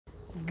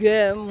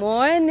Good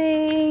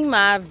morning,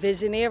 my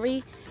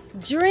visionary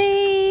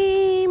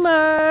dreamers.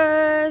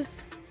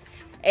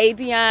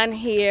 Adion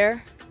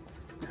here.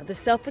 Another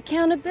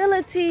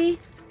self-accountability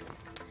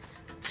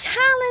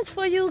challenge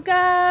for you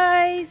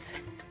guys.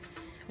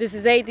 This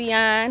is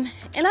Adion,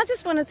 and I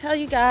just want to tell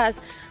you guys,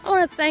 I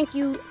want to thank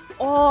you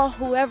all,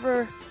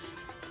 whoever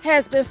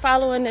has been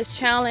following this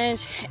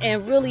challenge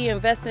and really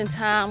investing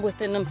time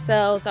within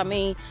themselves. I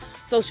mean,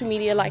 social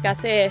media, like I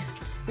said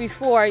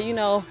before, you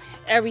know,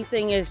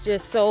 everything is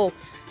just so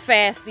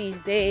fast these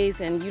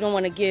days and you don't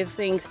want to give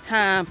things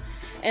time,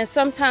 and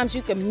sometimes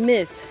you can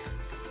miss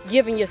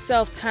giving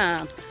yourself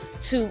time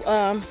to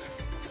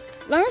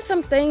learn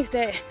some things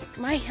that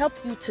might help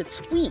you to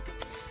tweak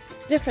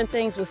different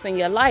things within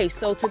your life.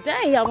 So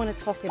today I want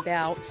to talk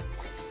about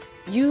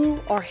you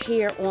are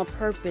here on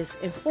purpose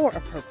and for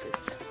a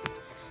purpose.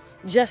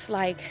 Just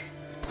like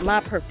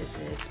my purpose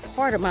is,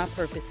 part of my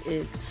purpose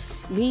is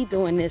me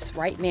doing this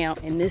right now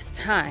in this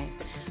time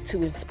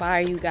to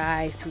inspire you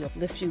guys, to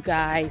uplift you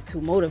guys,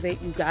 to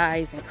motivate you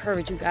guys,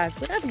 encourage you guys,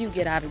 whatever you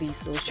get out of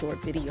these little short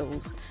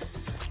videos.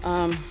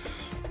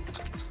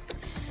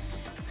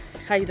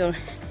 How you doing?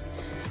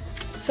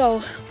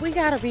 So we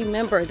gotta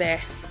remember that,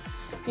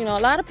 you know,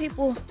 a lot of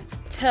people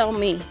tell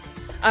me,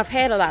 I've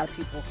had a lot of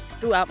people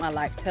throughout my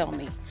life tell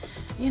me,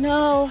 you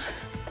know,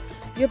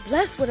 you're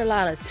blessed with a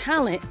lot of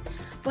talent,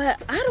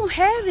 but I don't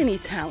have any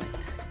talent.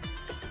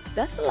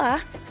 That's a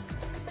lie.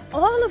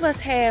 All of us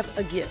have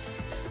a gift.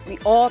 We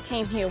all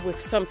came here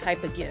with some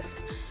type of gift.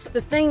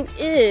 The thing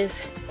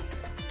is,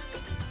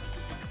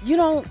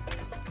 you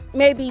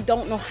maybe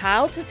don't know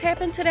how to tap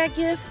into that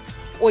gift,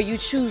 or you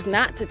choose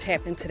not to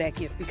tap into that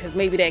gift because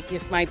maybe that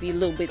gift might be a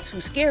little bit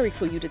too scary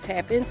for you to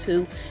tap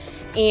into.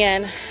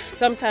 And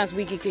sometimes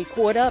we could get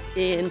caught up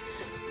in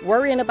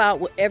worrying about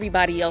what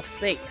everybody else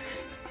thinks,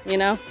 you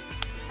know?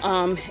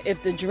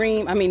 If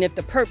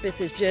the purpose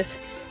is just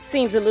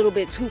seems a little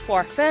bit too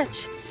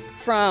far-fetched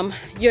from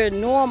your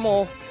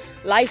normal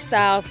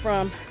lifestyle,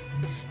 from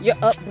your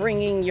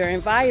upbringing, your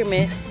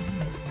environment,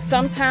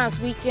 sometimes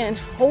we can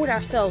hold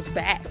ourselves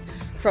back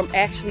from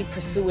actually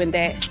pursuing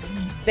that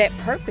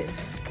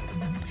purpose.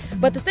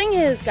 But the thing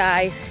is,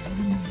 guys,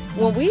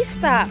 when we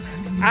stop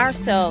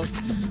ourselves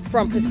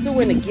from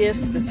pursuing the gifts,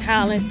 the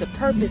talents, the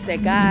purpose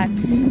that God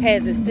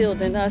has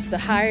instilled in us, the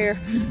higher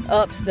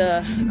ups,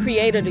 the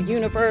creator, the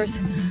universe,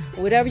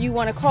 whatever you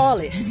want to call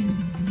it,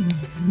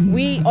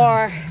 we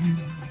are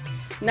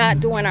not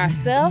doing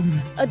ourselves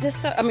a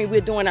disservice. I mean,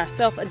 we're doing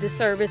ourselves a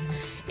disservice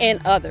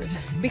and others,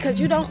 because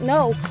you don't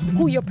know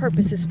who your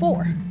purpose is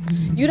for.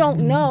 You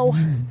don't know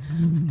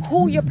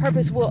who your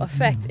purpose will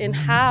affect and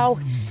how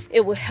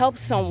it will help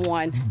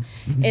someone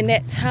in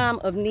that time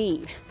of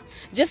need.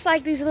 Just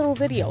like these little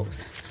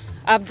videos.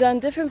 I've done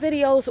different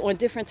videos on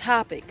different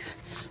topics,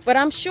 but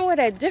I'm sure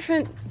that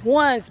different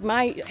ones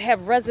might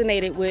have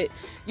resonated with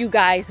you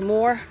guys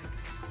more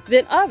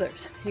than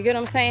others. You get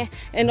what I'm saying?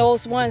 And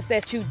those ones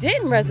that you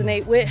didn't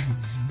resonate with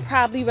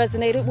probably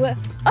resonated with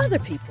other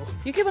people.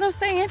 You get what I'm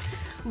saying?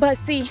 But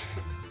see,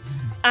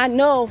 I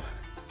know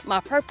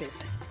my purpose,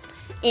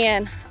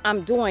 and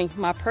I'm doing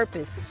my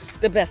purpose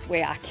the best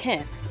way I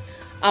can.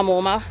 I'm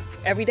on my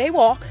everyday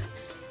walk,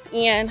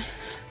 and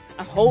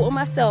I'm holding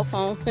my cell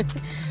phone,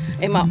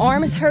 and my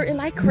arm is hurting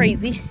like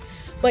crazy,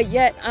 but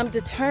yet I'm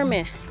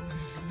determined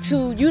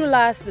to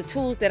utilize the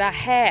tools that I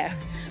have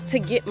to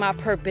get my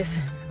purpose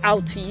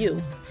out to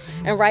you.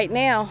 And right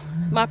now,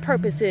 my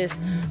purpose is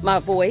my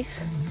voice,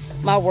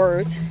 my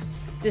words,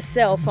 the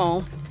cell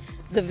phone,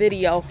 the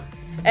video,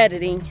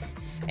 editing,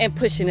 and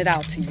pushing it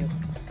out to you.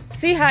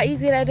 See how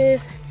easy that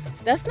is?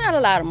 That's not a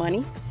lot of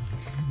money.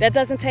 That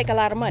doesn't take a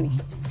lot of money.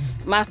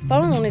 My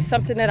phone is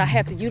something that I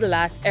have to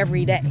utilize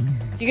every day.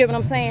 You get what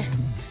I'm saying?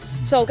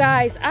 So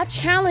guys, I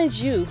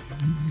challenge you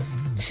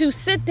to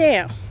sit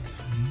down,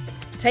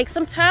 take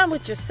some time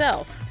with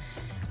yourself,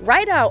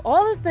 write out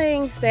all the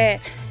things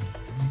that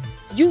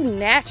you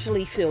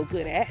naturally feel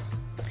good at,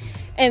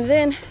 and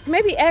then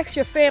maybe ask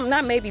your family,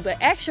 not maybe,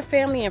 but ask your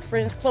family and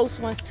friends, close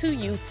ones to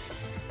you,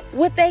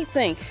 what they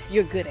think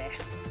you're good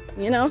at.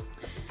 You know,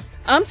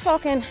 I'm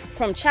talking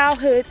from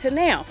childhood to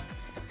now.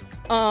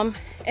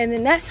 And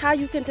then that's how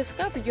you can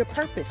discover your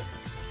purpose.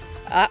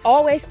 I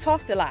always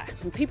talked a lot,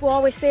 and people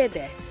always said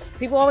that.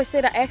 People always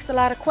said I asked a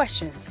lot of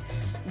questions,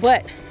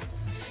 but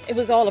it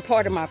was all a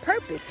part of my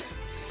purpose,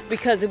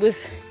 because it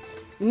was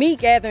me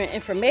gathering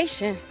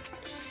information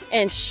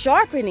and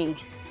sharpening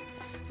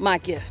my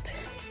gift.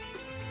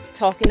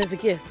 Talking is a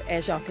gift,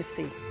 as y'all can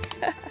see.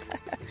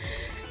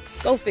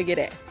 Go figure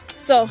that.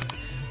 So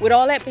with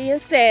all that being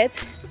said,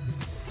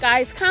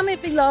 guys,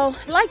 comment below,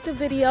 like the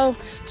video,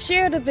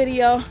 share the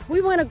video. We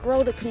want to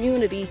grow the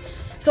community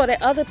so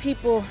that other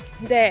people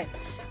that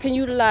can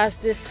utilize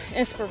this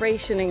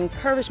inspiration and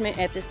encouragement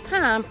at this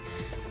time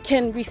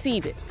can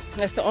receive it.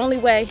 That's the only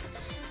way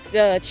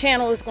the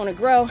channel is going to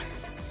grow,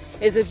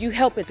 is if you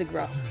help it to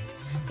grow.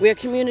 We're a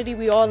community.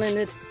 We all in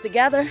this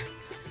together.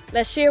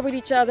 Let's share with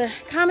each other.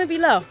 Comment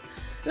below.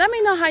 Let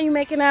me know how you're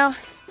making out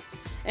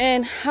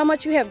and how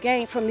much you have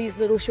gained from these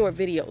little short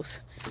videos.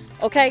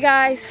 Okay,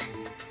 guys?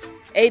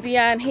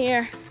 Adrian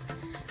here,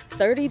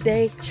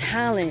 30-day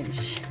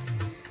challenge.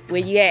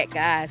 Where you at,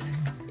 guys?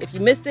 If you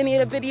missed any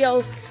of the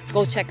videos,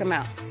 go check them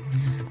out.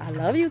 I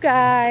love you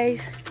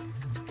guys.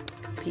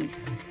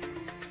 Peace.